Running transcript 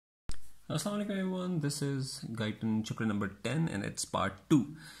Assalamualaikum everyone, this is Guyton chapter number 10 and it's part 2.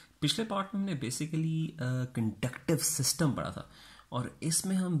 पिछले part में हमने basically conductive system पढ़ा था और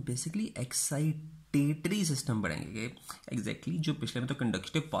इसमें हम बेसिकली एक्साइटेटरी सिस्टम पढ़ेंगे एग्जैक्टली जो पिछले में तो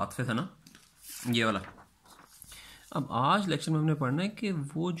कंडक्टिव पाथवे था ना ये वाला। अब आज लेक्चर में हमने पढ़ना है कि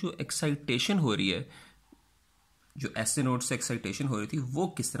वो जो एक्साइटेशन हो रही है, जो ऐसे नोड से एक्साइटेशन हो रही थी वो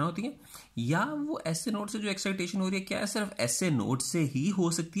किस तरह होती है, या वो ऐसे नोड से जो एक्साइटेशन हो रही है क्या सिर्फ ऐसे नोड से ही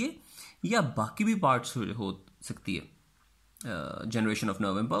हो सकती है या बाकी भी पार्ट्स हो सकती है जनरेशन ऑफ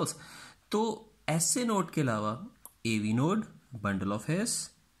नर्व इम्पल्स। तो ऐसे नोड के अलावा AV node, bundle of hairs,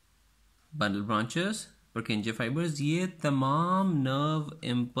 bundle branches, परकिंजे fibres, ये तमाम नर्व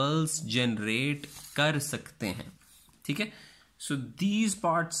इम्पल्स जनरेट कर सकते हैं। ठीक है, so these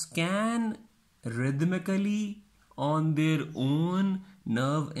parts can rhythmically on their own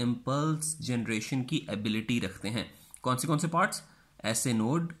nerve impulse generation की एबिलिटी रखते हैं। कौन से पार्ट्स? ऐसे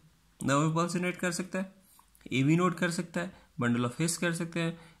नोड नर्व इम्पल्स जनरेट कर सकता है, एवी नोड कर सकता है, बंडल ऑफ हेयर्स कर सकते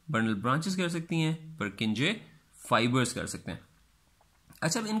हैं, बंडल ब्रांचेस कर सकती हैं, परकिंजे फाइबर्स कर सकते हैं।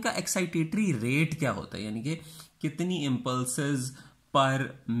 अच्छा, अब इनका एक्साइटेटरी रेट क्या होता है, यानी कि कितनी इम्पल्सेस पर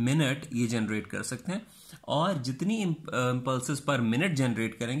मिनट ये जनरेट कर सकते हैं, और जितनी इम्पल्सेस पर मिनट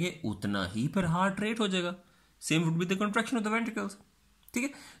जनरेट करेंगे उतना ही फिर हार्ट रेट हो जाएगा। Same would be the contraction of the ventricles. ठीक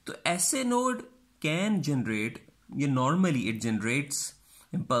है, तो ऐसे नोड कैन जनरेट, ये normally it generates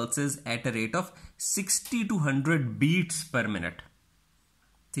impulses at a rate of 60 to 100 beats per minute.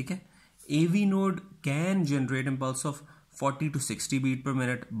 ठीक है, AV node can generate impulse of 40 to 60 beat per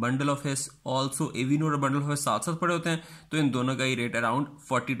minute. Bundle of hairs also, AV node और bundle of hairs साथ साथ पड़े होते हैं, तो इन दोनों का ही rate around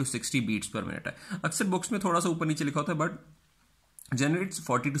 40 to 60 beats per minute है। अक्सर बुक्स में थोड़ा सा ऊपर नीचे लिखा होता है, but generates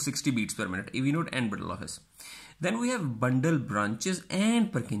 40 to 60 beats per minute, AV node and bundle of hairs. Then we have bundle branches and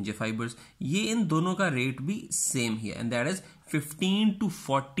Purkinje fibers. ये इन दोनों का रेट भी सेम ही है, and that is 15 to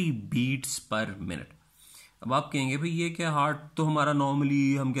 40 beats per minute. अब आप कहेंगे भाई ये क्या, हार्ट तो हमारा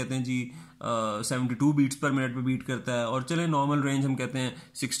नॉर्मली हम कहते हैं जी 72 बीट्स पर मिनट पे बीट करता है, और चले नॉर्मल रेंज हम कहते हैं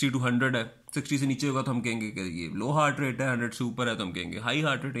 60 to 100 है। 60 से नीचे होगा तो हम कहेंगे कि ये लो हार्ट रेट है, 100 से ऊपर है तो हम कहेंगे हाई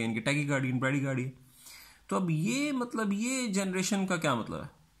हार्ट रेट है, इनकी टैकीकार्डिया, ब्रैडीकार्डिया। तो अब ये मतलब ये जनरेशन का क्या मतलब है?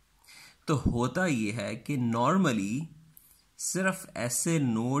 तो होता ये है कि नॉर्मली सिर्फ ऐसे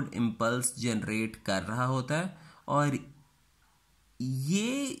नोड इम्पल्स जनरेट कर रहा होता है, और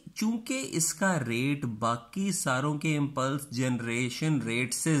ये चूंकि इसका रेट बाकी सारों के इम्पल्स जनरेशन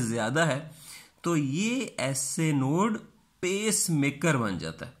रेट से ज्यादा है, तो ये ऐसे नोड पेस मेकर बन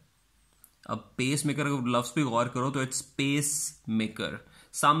जाता है। अब पेस मेकर का लफ्ज पे गौर करो तो it's pace maker,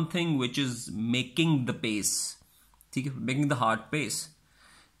 something which is making the pace. ठीक है, मेकिंग द हार्ट पेस।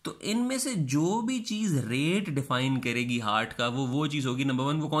 तो इनमें से जो भी चीज रेट डिफाइन करेगी हार्ट का, वो चीज होगी नंबर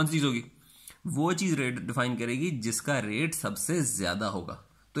 1। वो कौन सी चीज होगी? वो चीज रेट डिफाइन करेगी जिसका रेट सबसे ज्यादा होगा।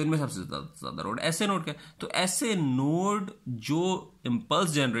 तो इनमें सबसे ज्यादा नोड ऐसे नोड का, तो ऐसे नोड जो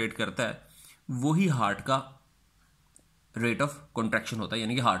इंपल्स जनरेट करता है वही हार्ट का रेट ऑफ कॉन्ट्रैक्शन होता है,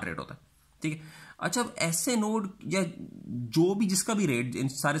 यानी कि हार्ट रेट होता है। ठीक है, अच्छा, अब ऐसे नोड या जो भी जिसका भी रेट, इन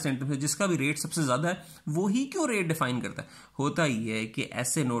सारे सेंटेंस में जिसका भी रेट सबसे ज्यादा है वो ही क्यों रेट डिफाइन करता है? होता ही है कि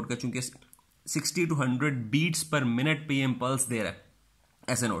ऐसे नोड का चूंकि 60 to 100 बीट्स पर मिनट पे ये इंपल्स दे रहा है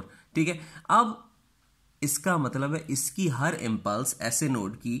ऐसे नोड। ठीक है, अब इसका मतलब है इसकी हर इंपल्स, ऐसे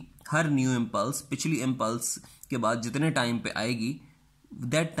नोड की हर न्यू इंपल्स पिछली इंपल्स के बाद जितने टाइम पे आएगी,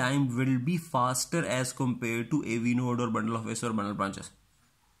 that time will be faster as compare to AV node और बंडल ऑफ हेयर्स और बंडल ब्रांचेस।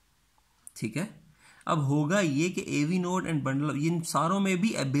 ठीक है, अब होगा ये कि एवी नोड एंड बंडल, इन सारों में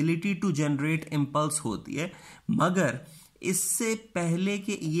भी एबिलिटी टू जनरेट इंपल्स होती है, मगर इससे पहले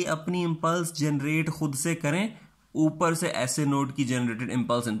कि ये अपनी इंपल्स जनरेट खुद से करें, ऊपर से ऐसे नोड की जनरेटेड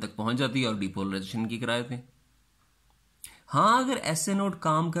इंपल्स इन तक पहुंच जाती है और डीपोलराइजेशन की करा देते हैं। हाँ, अगर ऐसे नोड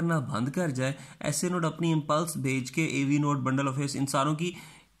काम करना बंद कर जाए, ऐसे नोड अपनी इंपल्स भेज के AV node, bundle of hairs, इन सारों की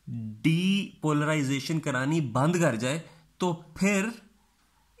डीपोलराइजेशन करानी बंद कर जाए, तो फिर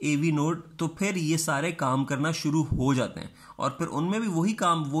एवी नोड, तो फिर ये सारे काम करना शुरू हो जाते हैं, और फिर उनमें भी वही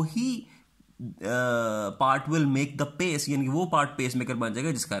काम, वही part will make the pace, यानी कि वो पार्ट पेस मेकर बन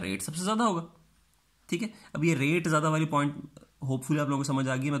जाएगा जिसका रेट सबसे ज्यादा होगा। ठीक है, अब ये रेट ज्यादा वाली पॉइंट होपफुली आप लोगों को समझ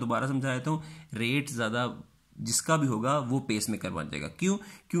आ गई। मैं दोबारा समझा देता हूं, रेट ज्यादा जिसका भी होगा वो पेस मेकर बन जाएगा। क्यों?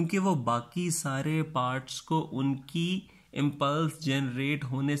 क्योंकि वो बाकी सारे पार्ट्स को उनकी इंपल्स जनरेट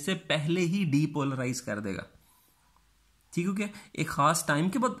होने से पहले ही डीपोलराइज कर देगा। ठीक है, क्या एक खास टाइम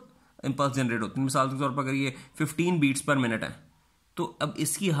के बाद इंपल्स जनरेट होती है। मिसाल के तौर पर अगर ये 15 बीट्स पर मिनट है, तो अब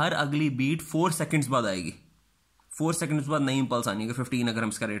इसकी हर अगली बीट 4 सेकंड्स बाद आएगी। 4 सेकंड्स बाद नई इंपल्स आनी है, 15 अगर हम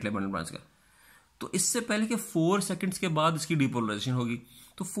इसका रेट ले बंडल ब्रांच का, तो इससे पहले कि 4 सेकंड्स के बाद इसकी डीपोलराइजेशन होगी,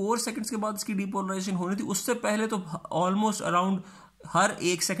 तो 4 सेकंड्स के बाद इसकी डीपोलराइजेशन होनी थी, उससे पहले तो ऑलमोस्ट अराउंड हर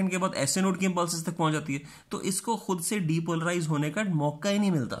 1 सेकंड के बाद एसए नोड की इंपल्सेस तक पहुंच जाती है, तो इसको खुद से डीपोलराइज होने का मौका ही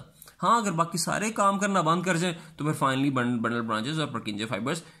नहीं मिलता। हाँ, अगर बाकी सारे काम करना बंद कर जाए तो फिर फाइनली बंडल ब्रांचेस और पर्किंजे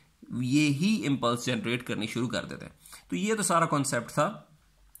फाइबर्स ये ही इंपल्स जनरेट करनी शुरू कर देते हैं। तो ये तो सारा कॉन्सेप्ट था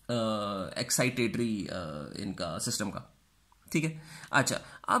एक्साइटेटरी इनका सिस्टम का, ठीक है। अच्छा,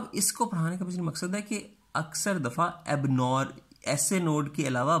 अब इसको पढ़ाने का पीछे मकसद है कि अक्सर दफा एसए नोड के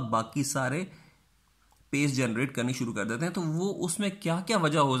अलावा बाकी सारे पेस जनरेट करनी शुरू कर देते हैं, तो वो उसमें क्या क्या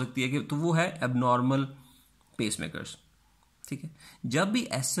वजह हो सकती है कि, तो वो है एबनॉर्मल पेसमेकर्स, ठीक है। जब भी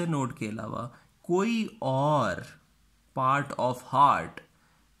एसए नोड के अलावा कोई और पार्ट ऑफ हार्ट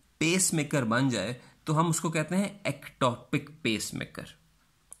पेसमेकर बन जाए तो हम उसको कहते हैं एक्टोपिक पेसमेकर।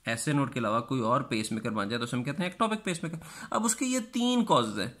 एसए नोड के अलावा कोई और पेसमेकर बन जाए तो उसे हम कहते हैं एक्टोपिक पेसमेकर। अब उसके ये 3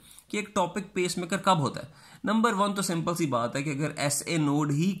 कॉजेज हैं कि एक्टोपिक पेसमेकर कब होता है। नंबर 1 तो सिंपल सी बात है कि अगर एसए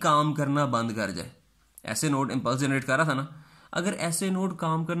नोड ही काम करना बंद कर जाए, एसए नोड इंपल्स जनरेट कर रहा था ना, अगर एसए नोड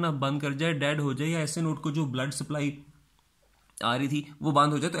काम करना बंद कर जाए, डेड हो जाए, या एसए नोड को जो ब्लड सप्लाई आ रही थी वो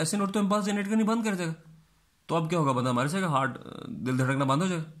बंद हो जाए, तो एसए नोड तो इंपल्स जनरेट करनी बंद कर जाएगा। तो अब क्या होगा, बंदा मर जाएगा, हार्ट दिल धड़कना बंद हो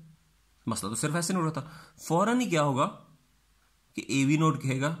जाएगा। मसला तो सिर्फ एसए नोड था। फौरन ही क्या होगा कि एवी नोड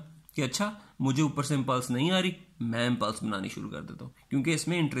कहेगा कि अच्छा मुझे ऊपर से इंपल्स नहीं आ रही, मैं इंपल्स बनानी शुरू कर देता हूं, क्योंकि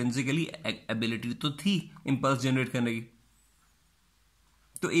इसमें इंट्रिंसिकली एबिलिटी तो थी इंपल्स जनरेट करने की।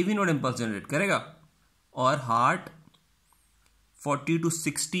 तो एवी नोड इंपल्स जनरेट करेगा और हार्ट 40 to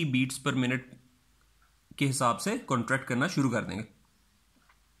 60 बीट्स पर मिनट के हिसाब से कॉन्ट्रैक्ट करना शुरू कर देंगे,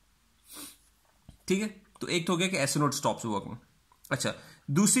 ठीक है। तो एक तो हो गया कि एसए नोड स्टॉप्स वर्किंग। अच्छा,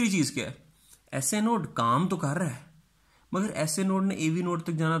 दूसरी चीज क्या है, एसए नोड काम तो कर रहा है मगर एसए नोड ने एवी नोड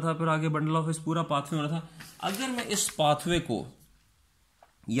तक जाना था, फिर आगे बंडल ऑफ इस पूरा पाथवे होना था। अगर मैं इस पाथवे को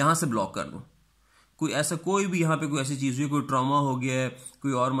यहां से ब्लॉक कर दूं, कोई ऐसा कोई भी यहां पे कोई ऐसी चीज हुई, कोई ट्रॉमा हो गया है,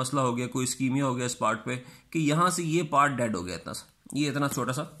 कोई और मसला हो गया, कोई स्कीमिया हो गया इस पार्ट पे कि यहां से ये पार्ट डेड हो गया, इतना सा, ये इतना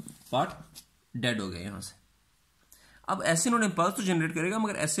छोटा सा पार्ट डेड हो गया यहां से। अब एसए नोड इंपल्स तो जनरेट करेगा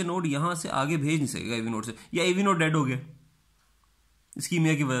मगर एसए नोड यहां से आगे भेज नहीं सकेगा एवी नोड से, या एवी नोड डेड हो गया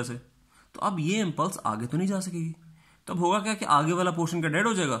स्कीमिया की वजह से, तो अब ये इंपल्स आगे तो नहीं जा सकेगी। तब होगा क्या कि आगे वाला पोर्शन का डेड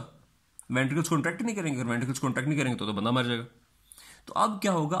हो जाएगा, वेंट्रिकल्स कॉन्ट्रैक्ट नहीं करेंगे, वेंट्रिकल्स कॉन्ट्रैक्ट नहीं करेंगे तो बंदा मर जाएगा। तो अब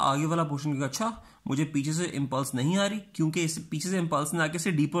क्या होगा, आगे वाला पोर्शन का अच्छा मुझे पीछे से इंपल्स नहीं आ रही, क्योंकि इस पीछे से इंपल्स ने आगे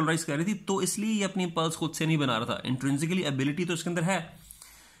से डीपोलराइज कर रही थी, तो इसलिए ये अपनी इंपल्स खुद से नहीं बना रहा था, इंट्रिंसिकली एबिलिटी तो इसके अंदर है।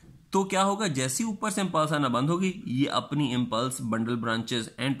 तो क्या होगा, जैसे ही ऊपर से इंपल्स आना बंद होगी, ये अपनी impulse bundle branches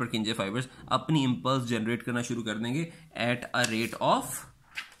and पर्किंजे fibres अपनी इंपल्स जनरेट करना शुरू कर देंगे at a rate of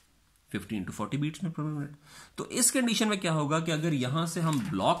 15 to 40 beats में पर मिनट। तो इस कंडीशन में क्या होगा कि अगर यहां से हम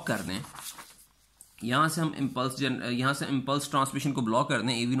ब्लॉक कर दें, यहां से हम इंपल्स ट्रांसमिशन को ब्लॉक कर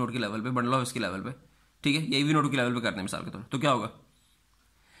दें एवी नोड के लेवल पे, बंडल ऑफ इसके लेवल पे, ठीक है, या एवी नोड के लेवल पे करते हैं मिसाल के तौर, तो क्या होगा,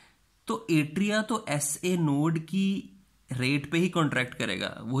 तो एट्रिया तो एसए नोड की रेट पे ही कॉन्ट्रैक्ट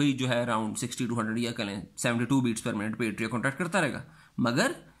करेगा, वही जो है अराउंड 60 to 100 या कहें 72 बीट्स पर मिनट पे एट्रिया कॉन्ट्रैक्ट करता रहेगा।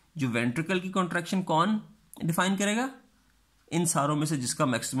 मगर जो वेंट्रिकल की कॉन्ट्रैक्शन कौन डिफाइन करेगा, इन सारों में से जिसका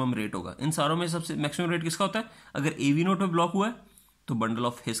मैक्सिमम रेट होगा, इन सारों में सबसे मैक्सिमम रेट किसका होता है, अगर एवी नोड में ब्लॉक हुआ है तो बंडल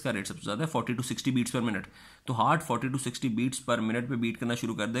ऑफ हिस का रेट सबसे ज्यादा है 40 to 60 बीट्स पर मिनट। तो हार्ट 40 to 60 बीट्स पर मिनट पे बीट करना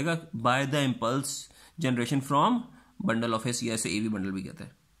शुरू कर देगा by the impulse generation from bundle of his, या इसे एवी बंडल भी कहते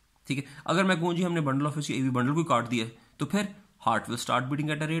हैं, ठीक है। अगर मैं कहूं जी हमने bundle of his AV bundle को काट दिया तो फिर heart will start beating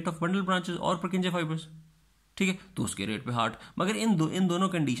at a rate of bundle branches और पर्किंजे फाइबर्स, ठीक है, तो उसके रेट पे हार्ट। मगर इन दोनों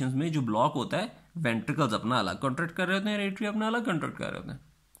कंडीशंस में जो ब्लॉक होता है, वेंट्रिकल्स अपना अलग कॉन्ट्रैक्ट कर रहे होते हैं, एट्रिया अपना अलग कॉन्ट्रैक्ट कर रहे होते हैं,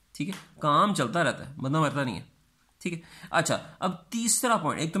 ठीक है, काम चलता रहता है, बंदा मरता नहीं है, ठीक है। अच्छा, अब तीसरा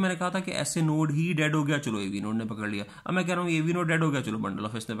पॉइंट, एक तो मैंने कहा था कि ऐसे नोड ही डेड हो गया, चलो एवी नोड ने पकड़ लिया। अब मैं कह रहा हूँ एवी नोड डेड हो गया, चलो बंडल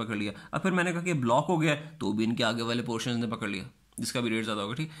ऑफ हिस ने पकड़ लिया। अब फिर मैंने कहा कि ब्लॉक हो गया तो भी इनके आगे वाले पोर्शन ने पकड़ लिया, जिसका भी रेट ज्यादा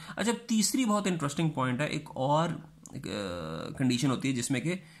होगा, ठीक। अच्छा, तीसरी बहुत इंटरेस्टिंग पॉइंट है, एक और कंडीशन होती है जिसमें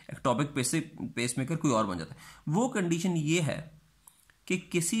कि एक्टोपिक पेसमेकर कोई और बन जाता है। वो कंडीशन ये है कि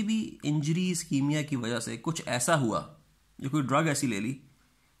किसी भी इंजरी स्कीमिया की वजह से कुछ ऐसा हुआ, जो कोई ड्रग ऐसी ले ली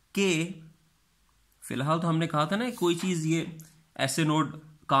कि फिलहाल तो हमने कहा था ना कोई चीज ये एसए नोड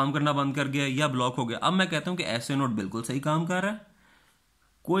काम करना बंद कर गया या ब्लॉक हो गया। अब मैं कहता हूं कि एसए नोड बिल्कुल सही काम कर रहा है,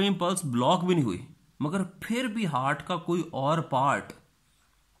 कोई इंपल्स ब्लॉक भी नहीं हुई, मगर फिर भी हार्ट का कोई और पार्ट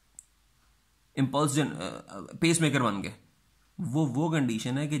इंपल्स पेसमेकर बन गए। वो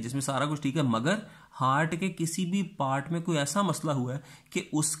कंडीशन है कि जिसमें सारा कुछ ठीक है मगर हार्ट के किसी भी पार्ट में कोई ऐसा मसला हुआ है कि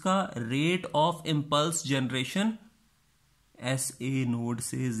उसका rate of impulse generation SA node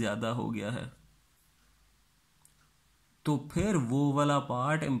से ज्यादा हो गया है, तो फिर वो वाला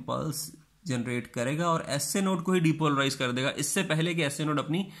पार्ट इंपल्स जनरेट करेगा और एसए नोड को ही डिपोलराइज कर देगा इससे पहले कि एसए नोड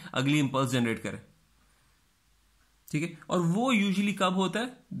अपनी अगली इंपल्स जनरेट करे, ठीक है। और वो यूजुअली कब होता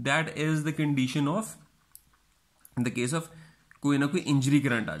है, that is the condition of in the case of कोई ना कोई इंजरी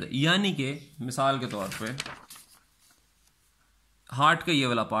करंट आ जाए। यानी कि मिसाल के तौर पे हार्ट का ये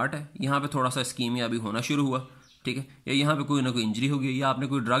वाला पार्ट है, यहाँ पे थोड़ा सा इस्कीमिया अभी होना शुरू हुआ, ठीक है, या यहाँ पे कोई ना कोई इंजरी हो गई, या आपने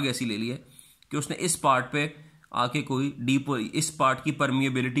कोई ड्रग ऐसी ले ली है कि उसने इस पार्ट पे आके कोई इस पार्ट की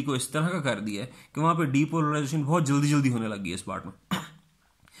परमिएबिलिटी को इस तरह का कर दिया है कि वहाँ पे डीपोलराइजेशन बहुत जल्दी जल्दी होने लग गई है इस पार्ट में।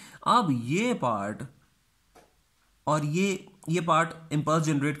 अब ये पार्ट और ये पार्ट इम्पल्स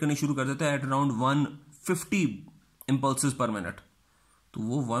जनरेट करने शुरू कर देता है एट अराउंड 150 इम्पल्सेस पर मिनट। तो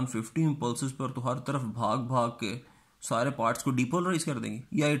वो 150 इम्पल्सेस पर तो हर तरफ भाग भाग के सारे पार्ट्स को डीपोलराइज कर देंगे।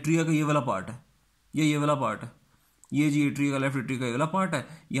 या एट्रिया का ये वाला पार्ट है, ये वाला पार्ट है, ये जी एट्रिया का, लेफ्ट एट्रिया का ये वाला पार्ट है,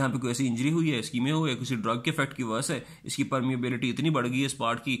 यहाँ पे कोई ऐसी इंजरी हुई है, इस्कीमिया हुई है, किसी ड्रग के इफेक्ट की वजह से इसकी परमिएबिलिटी इतनी बढ़ गई है इस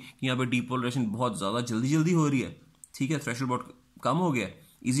पार्ट की कि यहाँ पे डीपोलराइजेशन बहुत ज़्यादा जल्दी जल्दी हो रही है, ठीक है, थ्रेशोल्ड बहुत कम हो गया,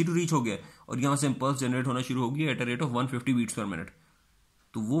 इजी टू रीच हो गया, और यहाँ से इम्पल्स जनरेट होना शुरू हो गया at a rate of 150 beats पर मिनट।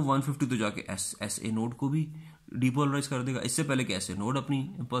 तो वो 150 तो जाके एस ए नोड को भी डीपोलराइज कर देगा, इससे पहले कि एस ए नोड अपनी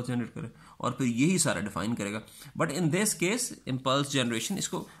इम्पल्स जनरेट करे, और फिर यही सारा डिफाइन करेगा। But in this case impulse generation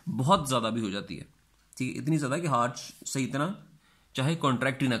इसको बहुत ज़्यादा भी हो जाती है, ठीक है, इतनी ज़्यादा कि हार्ट सही तरह चाहे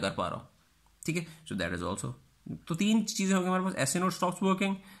कॉन्ट्रैक्ट ही ना कर पा रहा हो, ठीक है। सो दैट इज ऑल्सो, तो तीन चीज़ें होंगी हमारे पास, S A node stops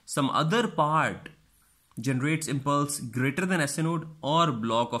working, some other part generates impulse greater than SA node और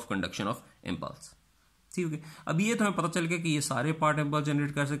block of conduction of impulse, ठीक है। अब ये तो हमें पता चल गया कि ये सारे पार्ट इम्पल्स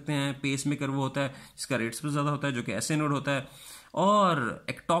जनरेट कर सकते हैं। पेस मेकर वो होता है जिसका रेट सबसे ज़्यादा होता है जो कि SA नोड होता है, और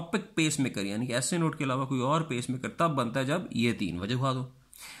एक्टोपिक पेस मेकर यानी कि SA नोड के अलावा कोई और पेस मेकर तब बनता है जब ये तीन वजह हुआ दो।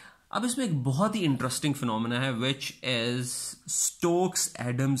 अब इसमें एक बहुत ही इंटरेस्टिंग फिनोमेना है which is Stokes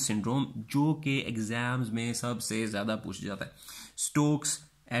Adams syndrome, जो कि एग्जाम्स में सबसे ज़्यादा पूछा जाता है, स्टोक्स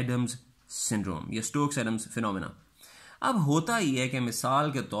एडम्स सिंड्रोम या स्टोक्स एडम्स फिनोमेना। अब होता ही है कि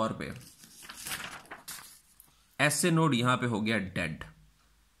मिसाल के तौर पे एस ए नोड यहां पे हो गया डेड।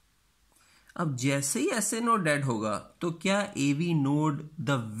 अब जैसे ही एस ए नोड डेड होगा तो क्या AV node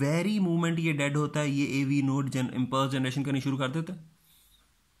the very moment ये डेड होता है ये एवी नोड इंपल्स जनरेशन करनी शुरू कर देता है?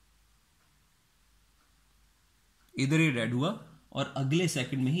 इधर ये डेड हुआ और अगले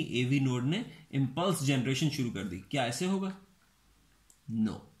सेकंड में ही एवी नोड ने इंपल्स जनरेशन शुरू कर दी, क्या ऐसे होगा?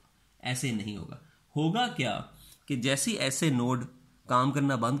 नो, ऐसे नहीं होगा। होगा क्या कि जैसे ऐसे नोड काम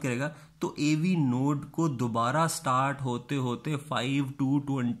करना बंद करेगा तो एवी नोड को दोबारा स्टार्ट होते होते 5 to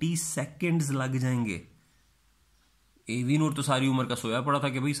 20 सेकेंड्स लग जाएंगे। एवी नोड तो सारी उम्र का सोया पड़ा था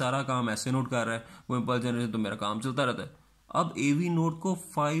कि भाई सारा काम ऐसे नोड कर रहा है, वो इंपल्स जनरेशन तो मेरा काम चलता रहता है। अब एवी नोड को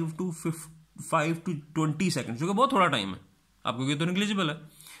 5 to 20 सेकेंड, जो कि बहुत थोड़ा टाइम है, आपको ये तो निग्लिजिबल है,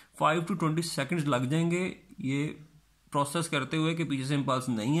 5 to 20 सेकेंड्स लग जाएंगे ये प्रोसेस करते हुए कि पीछे से इंपल्स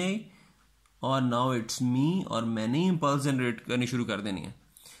नहीं आई और नाउ इट्स मी और मैंने इंपल्स जनरेट करनी शुरू कर देनी है।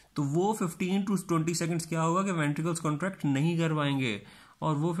 तो वो 15 to 20 सेकेंड्स क्या होगा कि वेंट्रिकल्स कॉन्ट्रैक्ट नहीं कर पाएंगे,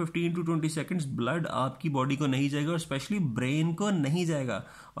 और वो 15 to 20 सेकेंड्स ब्लड आपकी बॉडी को नहीं जाएगा और स्पेशली ब्रेन को नहीं जाएगा,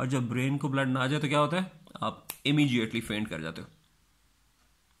 और जब ब्रेन को ब्लड ना जाए तो क्या होता है, आप इमीडिएटली फेंट कर जाते हो।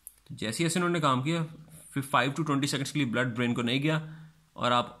 तो जैसे जैसे उन्होंने काम किया फिर 5 to 20 सेकेंड्स के लिए ब्लड ब्रेन को नहीं गया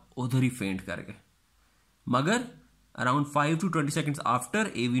और आप उधर ही फेंट कर गए। मगर around 5 to 20 seconds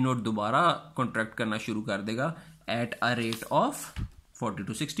after AV node दोबारा कॉन्ट्रैक्ट करना शुरू कर देगा at a rate of 40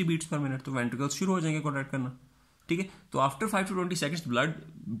 to 60 beats पर मिनट, तो वेंट्रिकल्स शुरू हो जाएंगे कॉन्ट्रैक्ट करना, ठीक है। तो after 5 to 20 seconds blood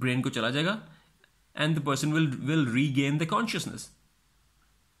brain को चला जाएगा and the person will regain the consciousness.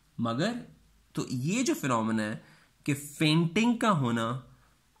 मगर तो ये जो फिनोमेना है कि फेंटिंग का होना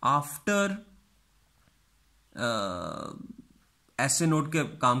आफ्टर एस ए नोड के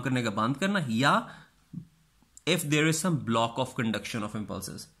काम करने का बंद करना, या if there is some block of conduction of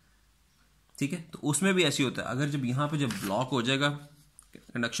impulses, ठीक है, तो उसमें भी ऐसी होता है। अगर जब यहां पे जब ब्लॉक हो जाएगा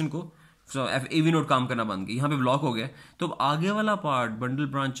कंडक्शन को, एवी नोड काम करना बंद किया, यहां पे ब्लॉक हो गया, तो अब आगे वाला पार्ट बंडल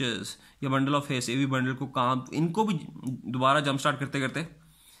ब्रांचेस या बंडल ऑफ हेस एवी बंडल को काम, इनको भी दोबारा जंप स्टार्ट करते करते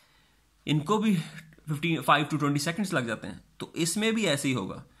इनको भी 5 to 20 सेकेंड्स लग जाते हैं। तो इसमें भी ऐसे ही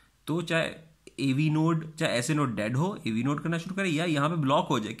होगा। तो चाहे एवी नोड, चाहे ऐसे नोड डेड हो, एवी नोड करना शुरू करे, या यहां पे ब्लॉक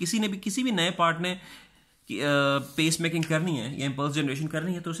हो जाए, किसी भी नए पार्ट ने पेस मेकिंग करनी है या इंपल्स जनरेशन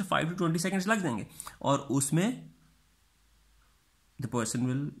करनी है, तो उसे 5 to 20 सेकेंड्स लग जाएंगे और उसमें द पर्सन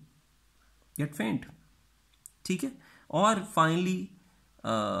विल गेट फेंट, ठीक है, और finally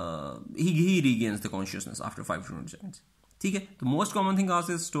he regains the consciousness after 5 to 20 seconds, ठीक है। तो most common thing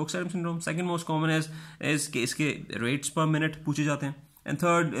is Stokes Adams syndrome. Second most common is कि इसके रेट्स पर मिनट पूछे जाते हैं, and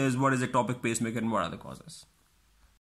third is what is ectopic pacemaker and what are the causes.